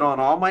 I put on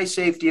all my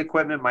safety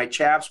equipment, my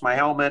chaps, my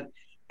helmet,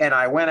 and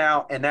I went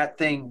out, and that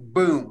thing,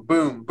 boom,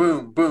 boom,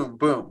 boom, boom,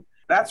 boom.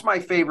 That's my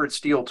favorite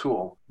steel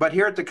tool. But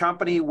here at the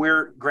company,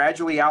 we're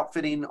gradually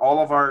outfitting all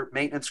of our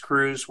maintenance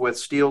crews with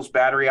Steel's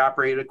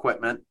battery-operated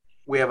equipment.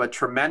 We have a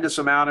tremendous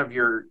amount of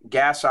your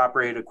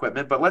gas-operated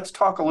equipment. But let's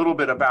talk a little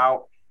bit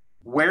about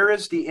where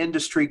is the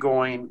industry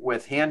going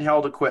with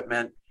handheld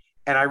equipment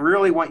And I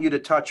really want you to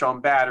touch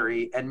on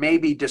battery and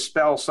maybe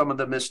dispel some of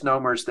the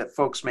misnomers that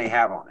folks may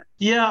have on it.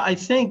 Yeah, I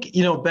think,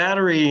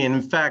 battery, and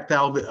in fact,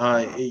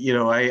 I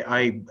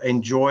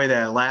enjoy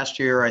that. Last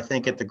year, I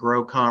think at the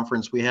Grow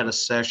Conference, we had a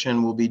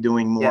session. We'll be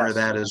doing more of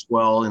that as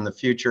well in the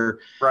future.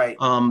 Right.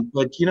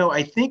 But,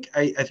 I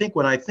think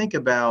when I think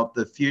about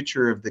the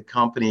future of the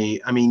company,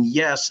 I mean,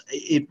 yes,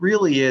 it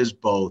really is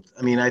both.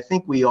 I mean, I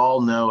think we all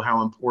know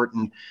how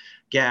important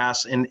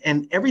gas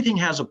and everything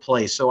has a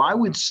place. So I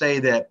would say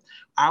that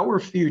our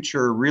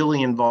future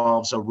really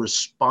involves a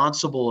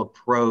responsible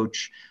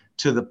approach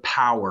to the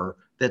power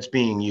that's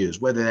being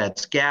used, whether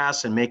that's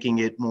gas and making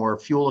it more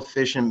fuel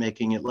efficient,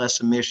 making it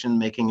less emission,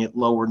 making it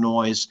lower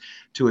noise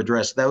to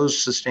address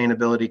those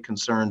sustainability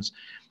concerns,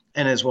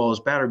 and as well as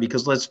battery.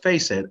 Because let's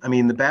face it, I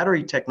mean, the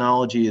battery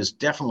technology is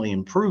definitely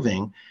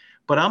improving,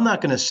 but I'm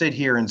not going to sit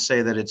here and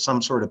say that it's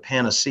some sort of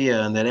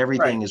panacea and that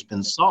everything has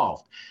been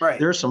solved. Right.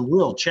 There are some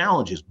real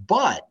challenges,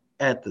 but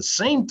at the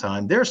same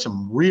time, there's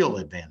some real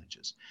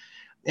advantages.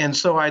 And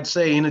so I'd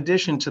say, in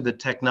addition to the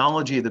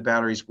technology of the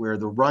batteries, where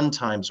the run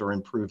times are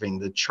improving,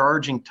 the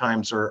charging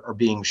times are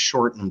being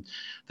shortened,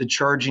 the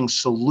charging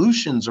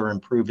solutions are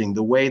improving,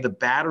 the way the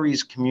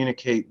batteries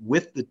communicate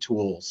with the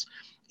tools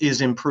is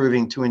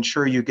improving to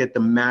ensure you get the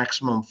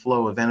maximum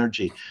flow of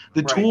energy.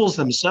 The tools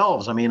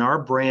themselves, I mean, our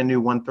brand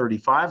new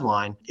 135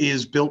 line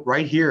is built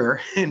right here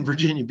in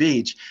Virginia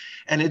Beach.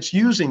 And it's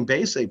using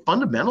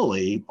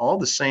fundamentally all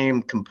the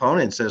same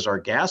components as our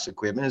gas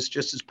equipment. It's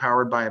just as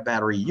powered by a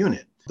battery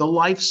unit. The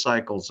life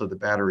cycles of the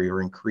battery are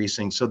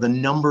increasing, so the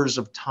numbers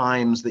of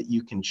times that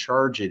you can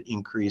charge it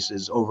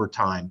increases over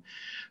time.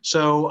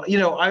 So,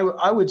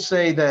 I would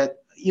say that,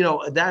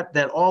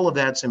 that all of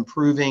that's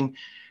improving.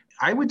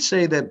 I would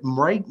say that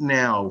right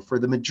now, for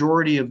the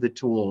majority of the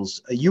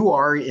tools, you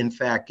are in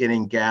fact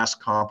getting gas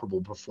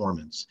comparable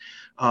performance.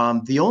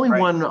 The only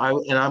one,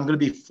 and I'm going to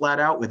be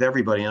flat out with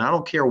everybody, and I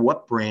don't care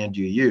what brand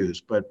you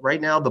use, but right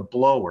now the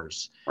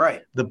blowers.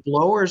 The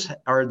blowers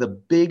are the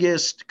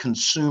biggest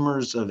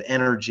consumers of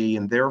energy,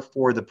 and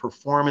therefore the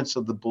performance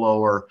of the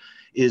blower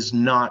is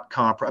not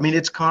comparable. I mean,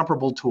 it's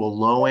comparable to a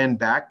low-end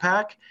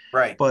backpack,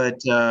 but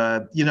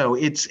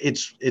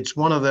it's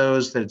one of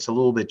those that it's a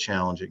little bit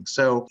challenging.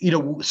 So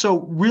so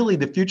really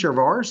the future of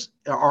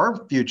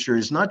our future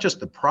is not just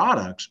the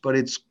products, but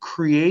it's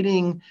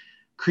creating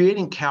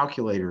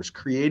calculators,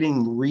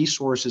 creating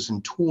resources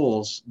and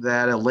tools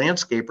that a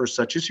landscaper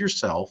such as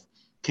yourself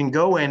can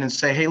go in and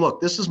say, hey,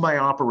 look, this is my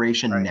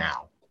operation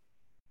now.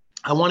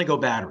 I want to go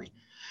battery.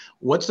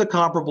 What's the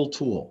comparable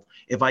tool?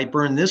 If I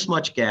burn this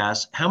much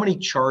gas, how many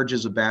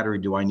charges of battery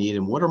do I need?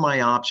 And what are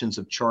my options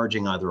of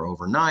charging either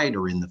overnight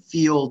or in the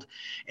field?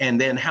 And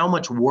then how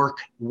much work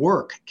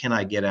can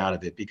I get out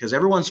of it? Because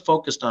everyone's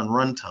focused on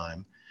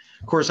runtime.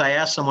 Of course, I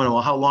asked someone,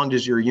 well, how long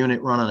does your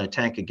unit run on a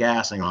tank of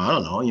gas? And I go, I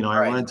don't know. I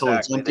run until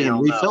it's empty and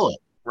refill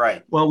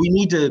it. Well, we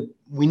need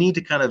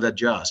to kind of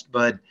adjust.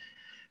 But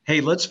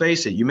hey, let's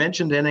face it. You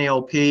mentioned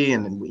NALP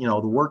and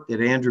the work that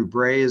Andrew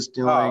Bray is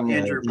doing.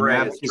 Andrew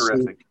Bray is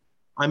terrific.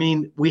 I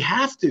mean, we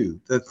have to.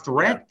 The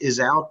threat is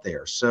out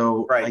there.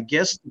 So I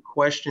guess the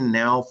question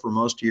now for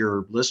most of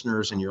your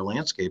listeners and your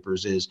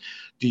landscapers is,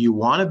 do you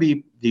want to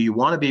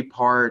be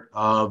part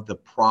of the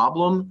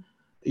problem,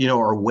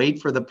 or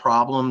wait for the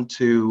problem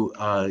to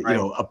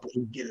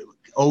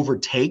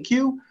overtake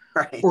you?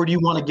 Or do you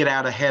want to get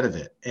out ahead of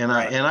it? And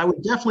I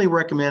would definitely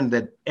recommend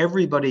that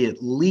everybody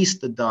at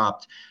least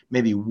adopt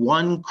maybe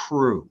one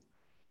crew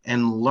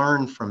and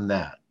learn from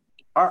that.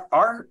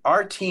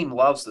 Our team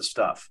loves the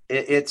stuff.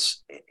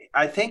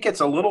 I think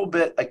it's a little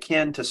bit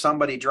akin to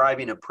somebody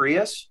driving a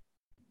Prius,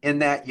 in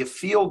that you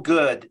feel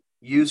good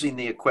using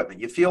the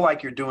equipment. You feel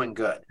like you're doing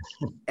good.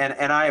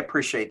 And I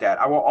appreciate that.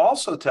 I will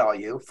also tell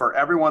you, for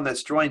everyone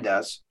that's joined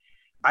us,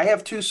 I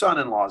have 2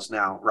 son-in-laws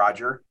now,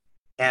 Roger,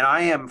 and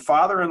I am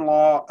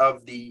father-in-law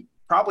of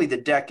probably the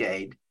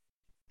decade.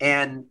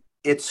 And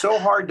it's so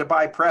hard to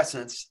buy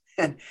presents.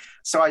 And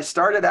so I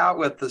started out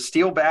with the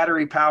steel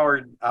battery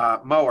powered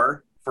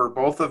mower for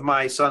both of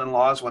my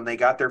son-in-laws when they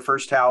got their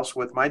first house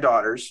with my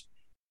daughters.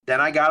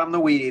 Then I got them the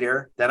weed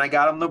eater. Then I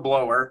got them the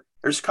blower.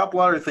 There's a couple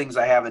other things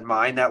I have in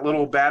mind. That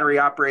little battery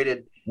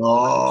operated.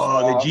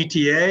 The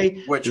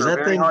GTA, which are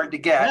very hard to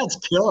get. That's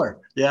killer.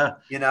 Yeah.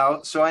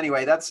 So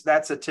anyway, that's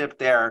a tip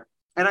there.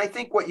 And I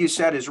think what you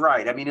said is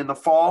right. I mean, in the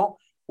fall,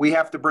 we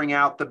have to bring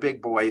out the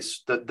big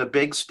boys, the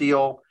big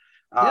steel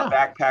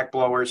backpack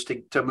blowers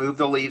to move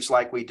the leaves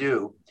like we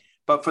do.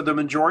 But for the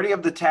majority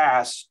of the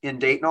tasks in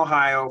Dayton,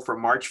 Ohio,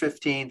 from March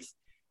 15th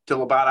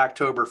till about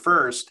October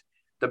 1st,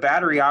 the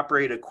battery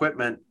operated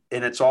equipment,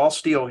 and it's all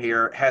steel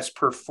here, has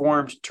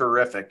performed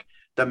terrific.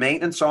 The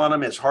maintenance on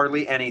them is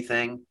hardly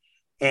anything,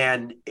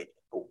 and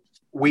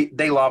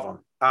they love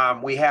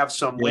them. We have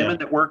some women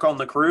that work on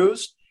the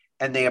crews,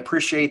 and they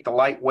appreciate the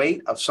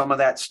lightweight of some of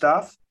that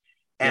stuff.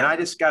 And I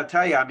just got to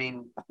tell you, I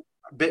mean,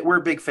 we're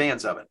big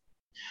fans of it.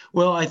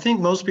 Well, I think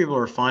most people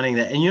are finding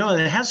that, and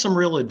it has some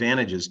real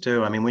advantages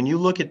too. I mean, when you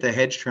look at the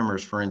hedge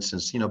trimmers, for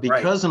instance,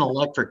 because an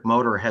electric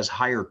motor has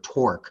higher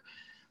torque,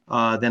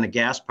 than a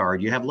gas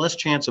powered. You have less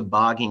chance of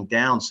bogging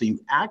down, so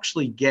you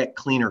actually get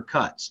cleaner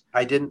cuts.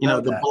 I didn't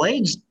know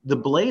that. The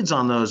blades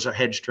on those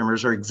hedge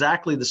trimmers are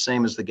exactly the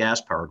same as the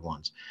gas powered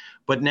ones,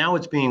 but now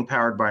it's being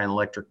powered by an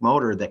electric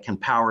motor that can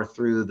power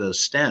through the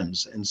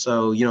stems. And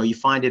so, you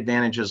find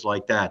advantages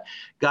like that.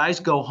 Guys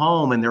go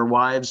home and their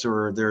wives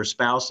or their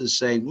spouses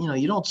say,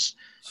 you don't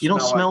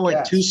smell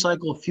like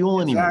two-cycle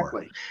fuel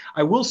anymore.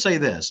 I will say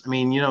this. I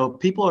mean,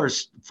 people are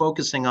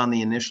focusing on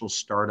the initial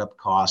startup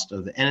cost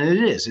and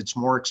it's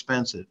more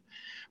expensive.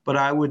 But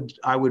I would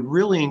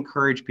really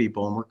encourage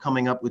people, and we're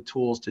coming up with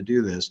tools to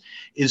do this,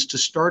 is to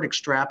start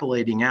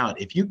extrapolating out.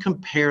 If you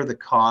compare the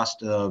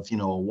cost of, a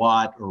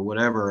watt or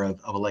whatever of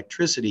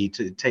electricity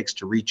it takes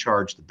to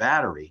recharge the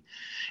battery,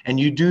 and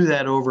you do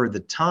that over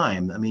the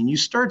time, I mean, you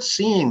start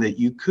seeing that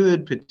you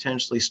could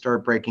potentially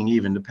start breaking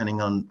even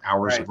depending on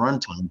hours of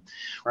runtime.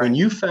 Right. When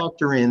you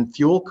factor in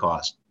fuel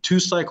cost,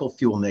 two-cycle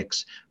fuel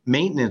mix,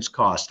 maintenance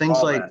costs, things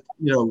all like,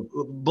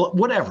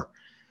 whatever.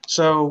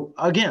 So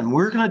again,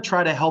 we're going to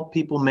try to help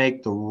people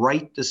make the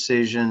right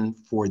decision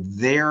for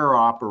their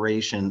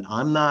operation.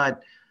 I'm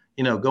not,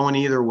 going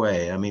either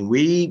way. I mean,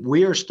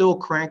 we are still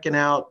cranking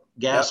out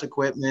gas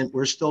equipment.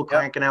 We're still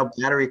cranking out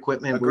battery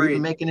equipment. Agreed. We're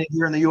even making it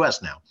here in the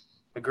U.S. now.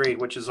 Agreed,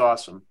 which is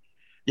awesome.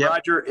 Yep.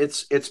 Roger,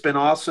 it's been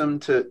awesome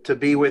to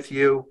be with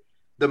you.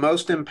 The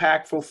most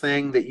impactful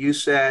thing that you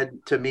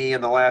said to me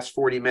in the last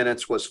 40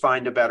 minutes was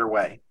find a better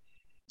way.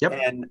 Yep.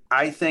 And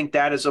I think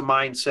that is a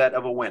mindset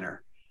of a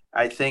winner.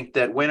 I think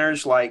that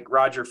winners like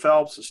Roger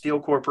Phelps, the Steel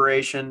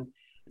Corporation,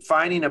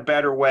 finding a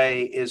better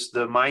way is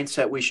the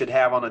mindset we should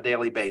have on a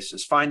daily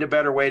basis. Find a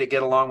better way to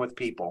get along with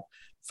people.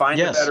 Find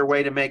a better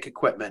way to make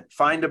equipment.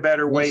 Find a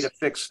better way to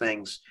fix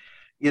things.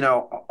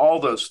 All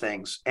those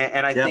things.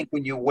 And I think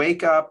when you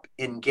wake up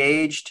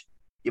engaged,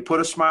 you put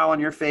a smile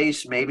on your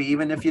face, maybe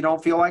even if you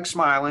don't feel like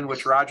smiling,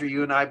 which Roger,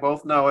 you and I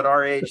both know at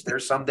our age,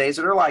 there's some days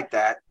that are like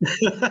that.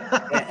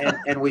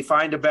 and we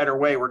find a better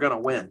way, we're going to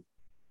win.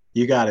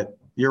 You got it.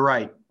 You're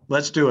right.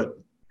 Let's do it.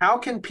 How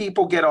can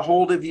people get a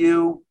hold of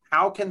you?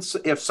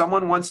 If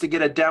someone wants to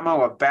get a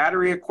demo of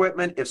battery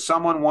equipment, if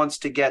someone wants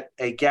to get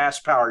a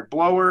gas-powered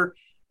blower,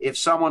 if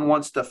someone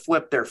wants to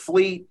flip their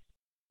fleet,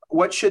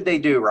 what should they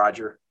do,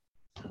 Roger?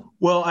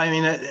 Well, I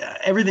mean,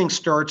 everything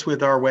starts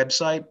with our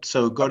website.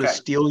 So go to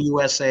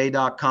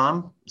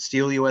steelusa.com,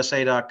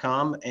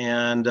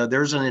 and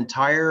there's an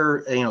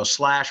entire,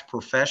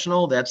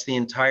 /professional. That's the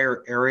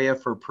entire area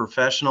for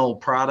professional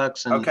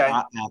products and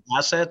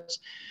assets.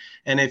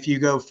 And if you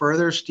go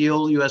further,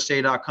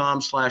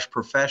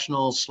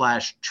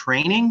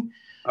 steelusa.com/professional/training,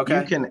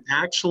 you can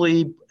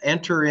actually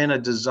enter in a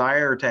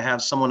desire to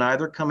have someone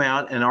either come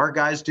out, and our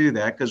guys do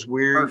that because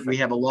we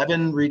have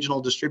 11 regional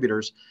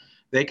distributors.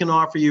 They can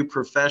offer you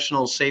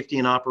professional safety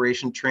and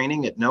operation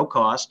training at no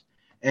cost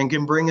and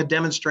can bring a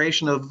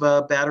demonstration of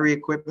battery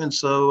equipment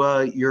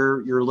so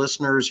your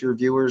listeners, your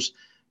viewers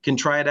can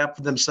try it out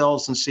for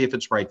themselves and see if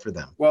it's right for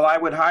them. Well, I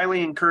would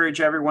highly encourage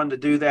everyone to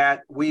do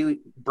that.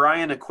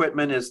 Bryan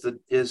Equipment is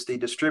the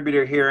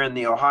distributor here in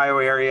the Ohio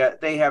area.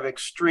 They have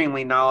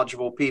extremely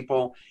knowledgeable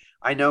people.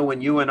 I know when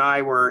you and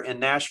I were in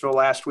Nashville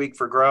last week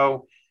for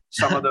Grow,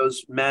 some of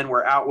those men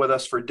were out with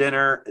us for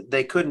dinner.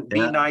 They couldn't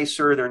be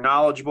nicer. They're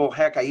knowledgeable.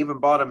 Heck, I even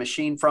bought a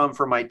machine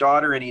for my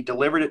daughter, and he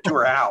delivered it to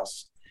her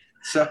house.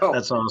 So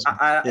that's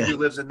awesome. He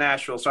lives in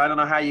Nashville, so I don't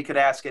know how you could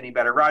ask any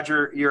better.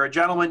 Roger, you're a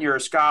gentleman. You're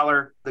a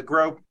scholar. The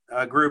Grow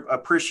Group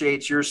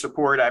appreciates your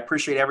support. I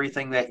appreciate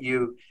everything that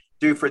you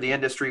do for the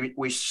industry.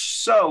 We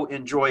so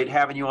enjoyed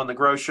having you on the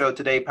Grow Show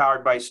today,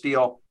 powered by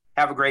Steel.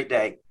 Have a great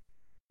day.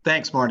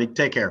 Thanks, Marty.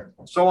 Take care.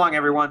 So long,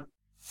 everyone.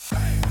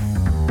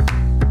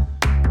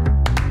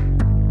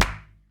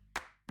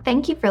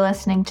 Thank you for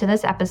listening to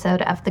this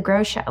episode of The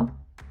Grow Show.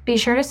 Be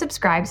sure to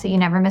subscribe so you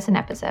never miss an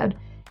episode,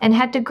 and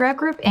head to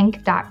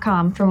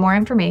growgroupinc.com for more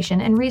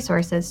information and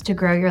resources to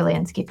grow your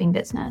landscaping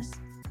business.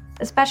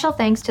 A special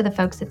thanks to the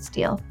folks at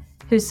Steel,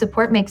 whose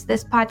support makes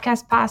this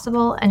podcast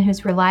possible and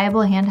whose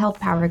reliable handheld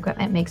power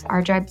equipment makes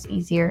our jobs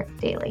easier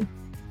daily.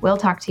 We'll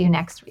talk to you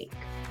next week.